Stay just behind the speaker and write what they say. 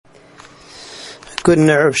Good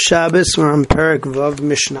Erev Shabbos. We're on Perek Vav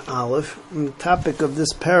Mishnah Aleph. And the topic of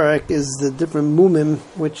this Perek is the different mumim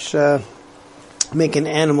which make an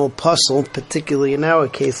animal puzzle, particularly in our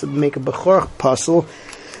case, would make a bechor puzzle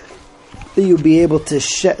that you'll be able to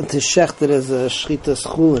shecht it as a shchitas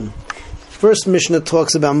chulin. First Mishnah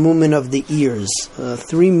talks about mumin of the ears.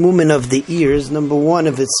 Three mumin of the ears. Number one,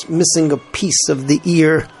 if it's missing a piece of the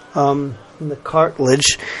ear in the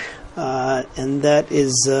cartilage, and that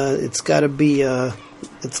is, it's got to be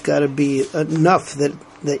enough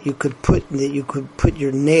that you could put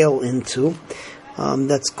your nail into.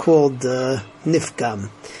 That's called nifgam.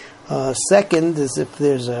 Second is if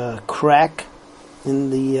there's a crack in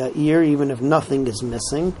the ear, even if nothing is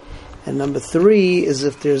missing. And number three is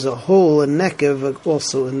if there's a hole, a nekev,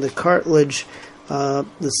 also in the cartilage,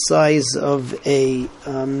 the size of a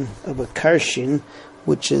karshin,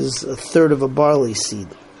 which is a third of a barley seed.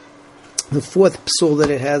 The fourth psul that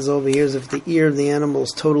it has over here is if the ear of the animal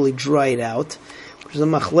is totally dried out, which is a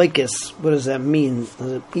machlekes. What does that mean?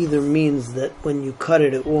 It either means that when you cut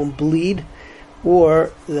it, it won't bleed,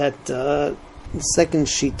 or that the second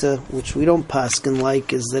shita, which we don't paskin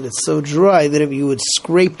like, is that it's so dry that if you would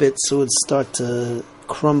scrape it, so it would start to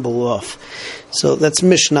crumble off. So that's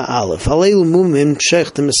Mishnah Aleph. Halelu mumim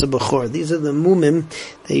shechtem es bechor. These are the mumim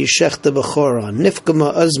that you shecht the bechor on.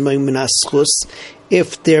 Nifgama azmay minaschus.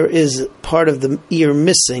 If there is part of the ear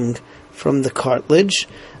missing from the cartilage,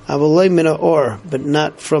 avalei mina or, but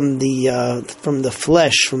not from the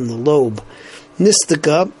flesh, from the lobe.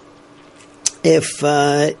 Nistika. If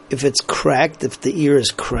it's cracked, if the ear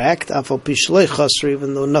is cracked, afal pishlei chasr,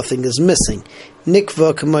 even though nothing is missing.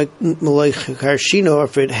 Nikva k'malei karshino, or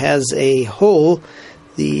if it has a hole,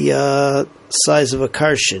 the size of a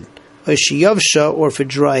karshin. Oishiyavsha, or if it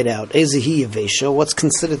dried out. Ezehi yavesha, what's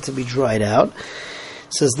considered to be dried out?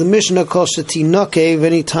 Says the Mishnah, kol sheti nakev,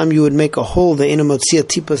 anytime you would make a hole, the inamotzia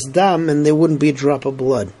tipas dam, and there wouldn't be a drop of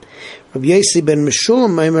blood. Rabbi Yossi ben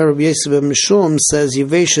Meshulam says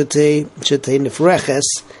Yevesha shete nifreches,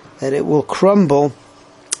 that it will crumble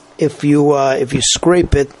if you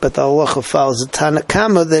scrape it, but the halacha follows the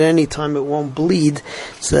Tanakama that any time it won't bleed,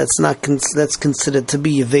 so that's considered to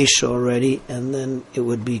be Yevesha already, and then it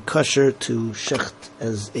would be kosher to shecht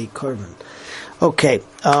as a korban. Okay,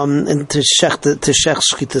 and to shecht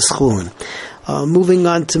shchitas chulin. Moving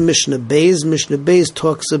on to Mishnah Beis. Mishnah Beis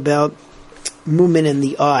talks about mumin in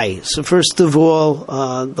the eye. So first of all,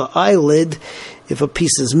 the eyelid, if a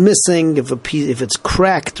piece is missing, if it's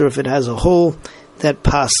cracked, or if it has a hole, that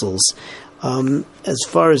passels. As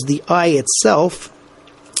far as the eye itself,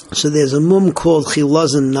 so there's a mum called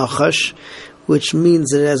chilazon nachash, which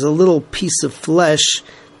means it has a little piece of flesh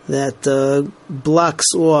that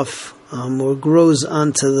blocks off or grows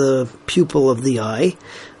onto the pupil of the eye.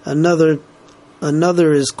 Another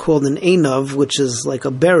is called an einav, which is like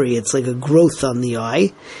a berry. It's like a growth on the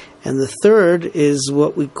eye. And the third is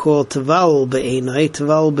what we call tavalul be'enai.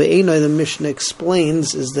 Tavalul be'enai, the Mishnah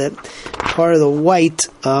explains, is that part of the white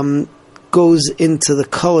goes into the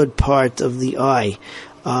colored part of the eye.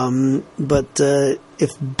 But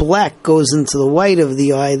if black goes into the white of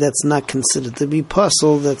the eye, that's not considered to be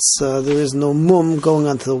puzzle. That's there is no mum going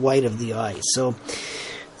onto the white of the eye. So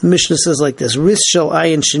the Mishnah says like this: Ris shel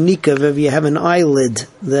ayin shenikav, if you have an eyelid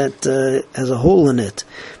that has a hole in it,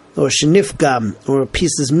 or shenifgam, or a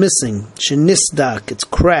piece is missing, shenisdak, it's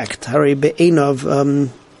cracked, hari be'enov,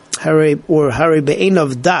 hari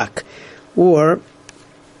be'enov dak, or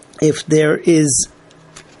if there is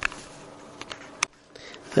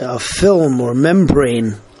a film or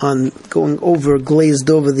membrane glazed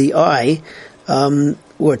over the eye,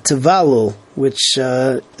 or tavalul, which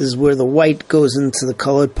is where the white goes into the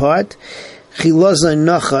colored part. Chilazon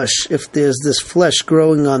nachash, if there's this flesh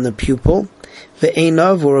growing on the pupil.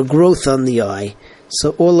 Ve'enav, or a growth on the eye.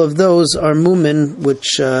 So all of those are mumin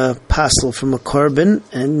which passel from a korban,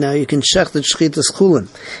 and now you can check the shchitas chulin.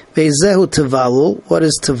 Ve'zehu tavalul, what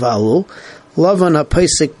is tavalul? Lavan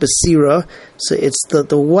hapaisik basira, so it's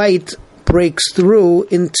the white breaks through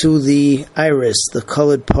into the iris, the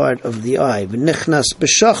colored part of the eye. V'nichnas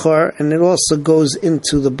b'shachar, and it also goes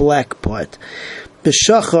into the black part.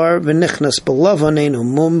 B'shachar v'nichnas b'lavan einu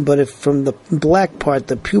mum, but if from the black part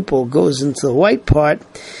the pupil goes into the white part,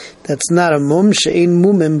 that's not a mum. She'ein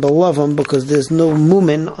mumin b'lavan, because there's no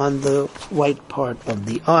mumin on the white part of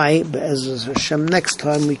the eye. But as Hashem, next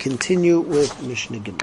time we continue with Mishnah Gimel.